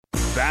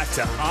back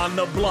to On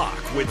the Block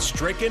with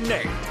Strick and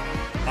Nate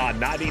on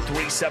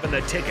 93.7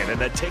 The Ticket and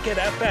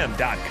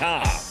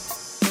theticketfm.com.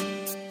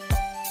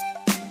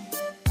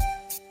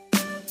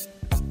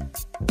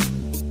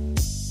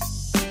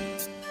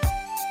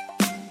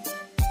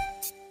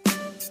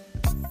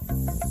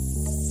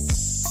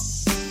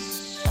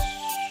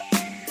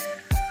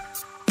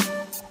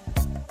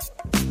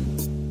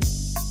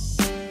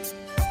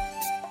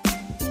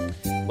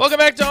 Welcome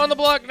back to On the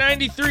Block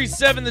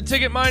 93.7 The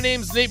Ticket. My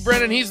name's Nate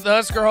Brennan. He's the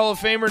Husker Hall of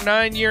Famer,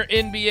 9-year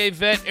NBA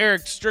vet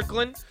Eric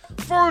Strickland.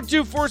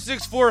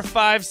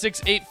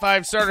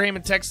 402-464-5685. Starter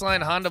Heyman text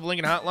line, Honda of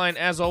Lincoln hotline.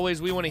 As always,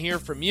 we want to hear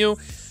from you.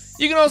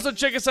 You can also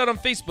check us out on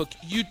Facebook,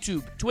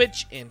 YouTube,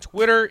 Twitch, and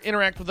Twitter.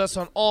 Interact with us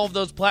on all of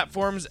those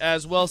platforms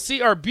as well.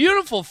 See our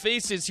beautiful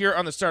faces here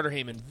on the Starter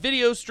Heyman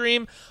video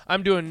stream.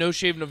 I'm doing No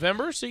Shave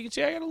November, so you can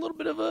see I got a little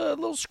bit of a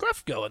little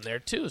scruff going there,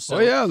 too. So, oh,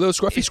 yeah, a little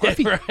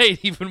scruffy. Right,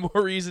 even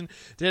more reason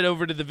to head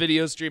over to the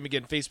video stream.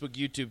 Again, Facebook,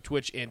 YouTube,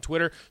 Twitch, and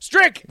Twitter.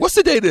 Strick! What's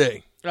the day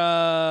today?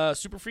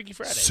 Super Freaky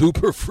Friday.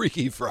 Super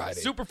Freaky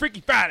Friday. Super Freaky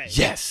Friday.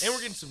 Yes. And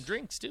we're getting some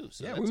drinks, too.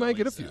 So yeah, we might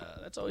get a few.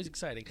 That's always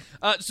exciting.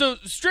 So,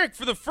 Strick,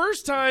 for the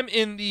first time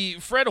in the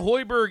Fred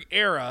Hoiberg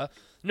era,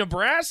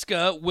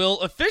 Nebraska will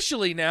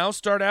officially now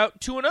start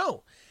out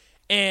 2-0.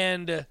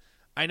 And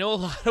I know a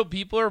lot of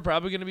people are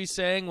probably going to be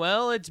saying,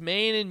 well, it's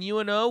Maine and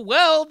UNO.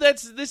 Well,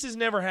 this has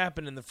never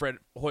happened in the Fred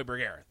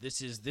Hoiberg era.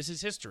 This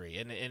is history,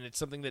 and it's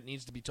something that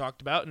needs to be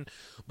talked about, and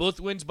both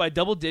wins by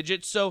double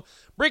digits. So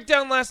break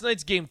down last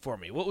night's game for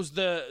me. What was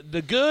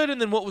the good, and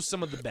then what was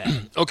some of the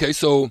bad? Okay,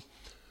 so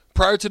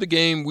prior to the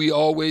game, we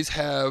always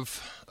have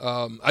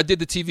I did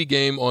the TV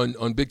game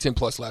on Big Ten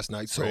Plus last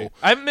night. So right.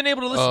 I haven't been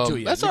able to listen to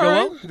it yet. That's all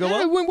right. Well?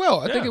 It went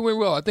well. I think it went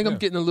well. I think I'm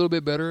getting a little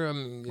bit better.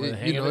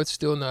 It's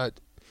still not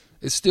 –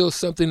 it's still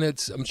something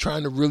that's I'm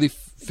trying to really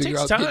figure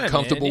out, get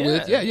comfortable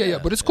with. Yeah.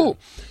 But it's cool.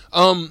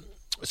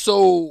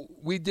 So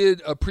we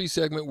did a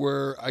pre-segment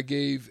where I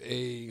gave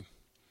a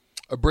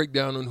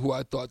breakdown on who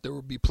I thought there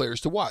would be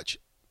players to watch.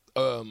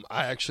 I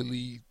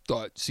actually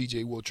thought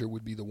C.J. Wilcher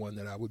would be the one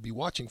that I would be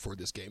watching for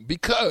this game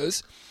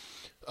because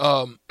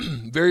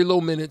very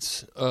low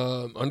minutes,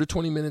 under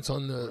 20 minutes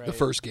on the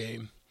first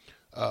game.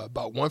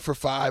 About 1 for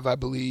 5, I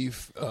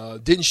believe.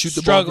 Didn't shoot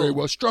the ball very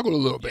well. Struggled a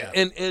little bit.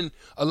 Yeah. And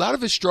a lot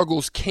of his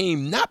struggles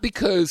came not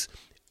because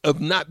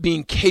of not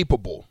being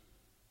capable,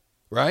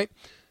 right?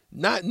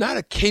 Not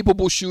a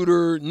capable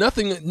shooter,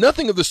 nothing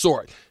of the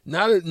sort.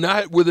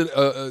 Not with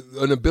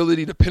an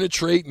ability to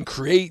penetrate and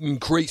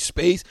create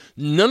space.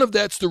 None of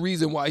that's the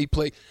reason why he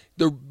played.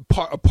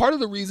 A part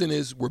of the reason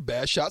is we're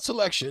bad shot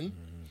selection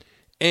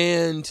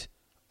and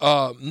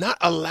not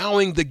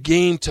allowing the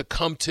game to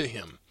come to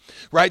him.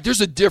 Right? There's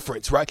a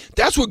difference, right?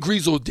 That's what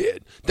Griesel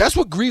did. That's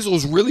what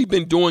Griesel's really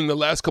been doing the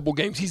last couple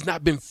games. He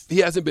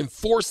hasn't been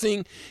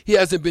forcing. He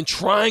hasn't been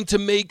trying to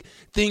make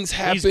things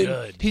happen. He's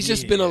good. He's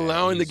just been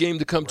allowing the game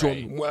to come to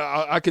him.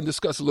 Well, I can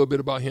discuss a little bit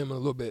about him in a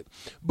little bit.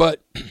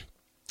 But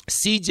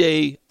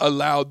CJ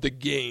allowed the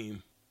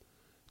game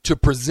to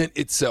present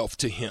itself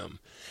to him.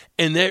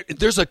 And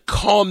there's a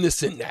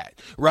calmness in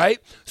that, right?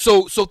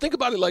 So think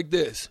about it like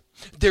this.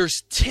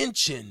 There's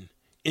tension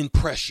in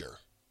pressure.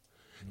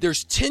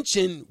 There's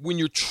tension when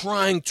you're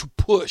trying to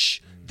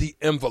push the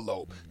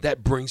envelope.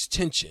 That brings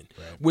tension.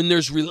 Right. When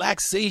there's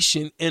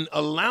relaxation and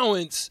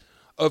allowance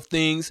of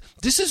things,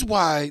 this is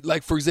why,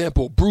 like, for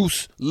example,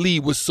 Bruce Lee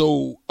was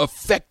so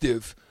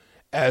effective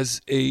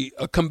as a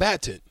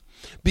combatant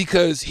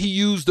because he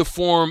used a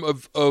form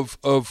of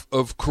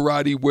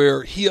karate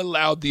where he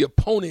allowed the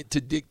opponent to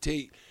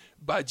dictate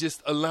by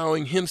just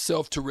allowing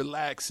himself to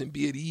relax and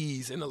be at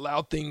ease and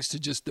allow things to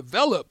just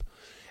develop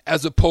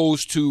as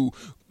opposed to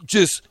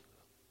just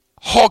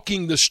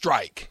hawking the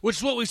strike. Which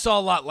is what we saw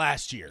a lot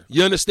last year.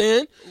 You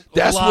understand?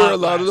 That's where a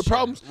lot of the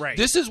problems. Right.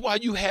 This is why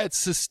you had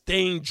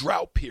sustained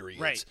drought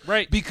periods.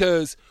 Right.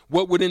 Because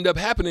what would end up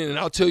happening, and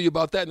I'll tell you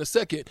about that in a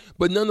second,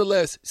 but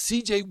nonetheless,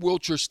 C.J.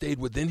 Wilcher stayed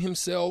within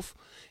himself,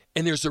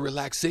 and there's a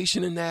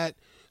relaxation in that.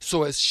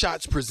 So as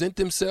shots present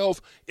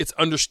themselves, it's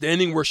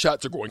understanding where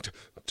shots are going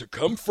to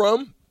come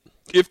from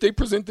if they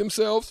present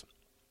themselves,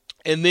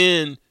 and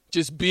then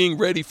just being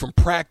ready from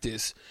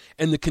practice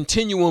and the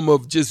continuum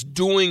of just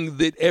doing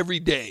that every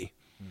day,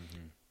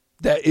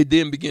 that it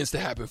then begins to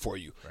happen for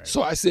you. Right.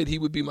 So I said he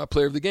would be my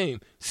player of the game.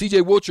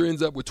 C.J. Wilcher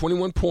ends up with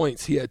 21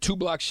 points. He had 2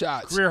 block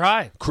shots. Career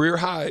high.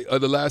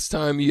 The last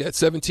time he had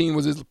 17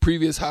 was his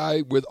previous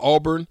high with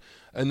Auburn,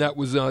 and that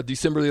was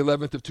December the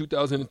 11th of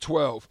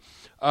 2012.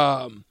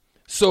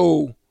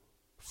 So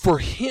for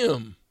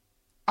him,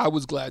 I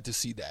was glad to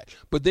see that.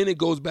 But then it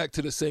goes back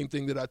to the same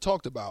thing that I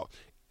talked about.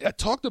 I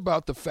talked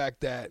about the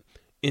fact that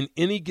in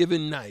any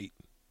given night,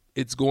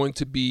 it's going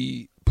to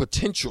be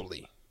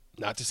potentially,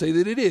 not to say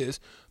that it is,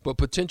 but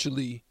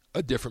potentially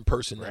a different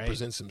person that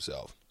presents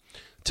himself.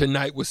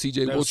 Tonight was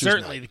C.J. Wilcher's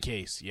certainly night. The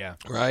case, yeah.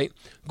 Right?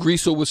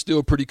 Griesel was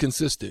still pretty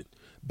consistent.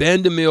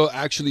 Bandemille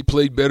actually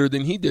played better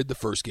than he did the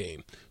first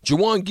game.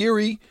 Juwan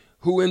Geary,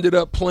 who ended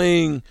up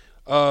playing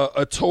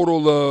a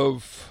total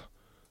of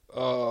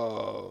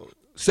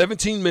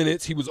 17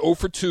 minutes, he was 0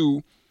 for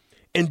 2,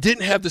 and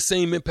didn't have the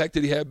same impact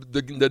that he had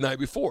the night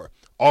before.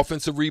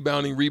 Offensive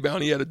rebounding.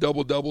 He had a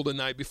double-double the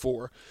night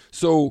before.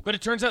 But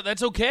it turns out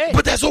that's okay.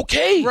 But that's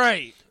okay.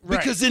 Right.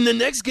 Because in the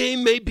next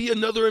game may be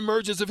another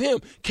emergence of him.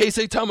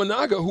 Keisei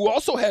Tamanaga, who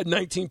also had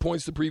 19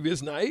 points the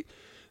previous night,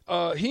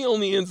 he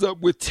only ends up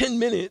with 10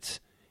 minutes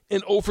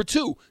and 0 for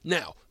 2.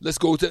 Now, let's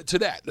go to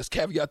that. Let's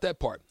caveat that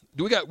part.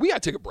 We got to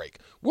take a break.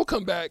 We'll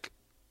come back.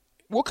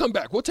 We'll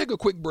take a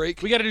quick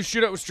break. We got to do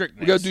shootout with Strick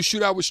next. We got to do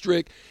shootout with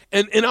Strick.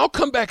 And I'll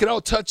come back and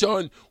I'll touch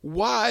on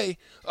why.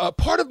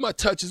 Part of my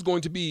touch is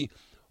going to be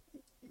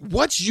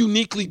what's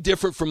uniquely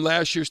different from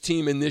last year's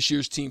team and this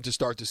year's team to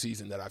start the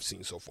season that I've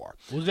seen so far.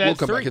 We'll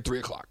come back at 3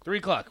 o'clock. 3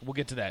 o'clock. We'll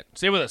get to that.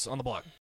 Stay with us on The Block.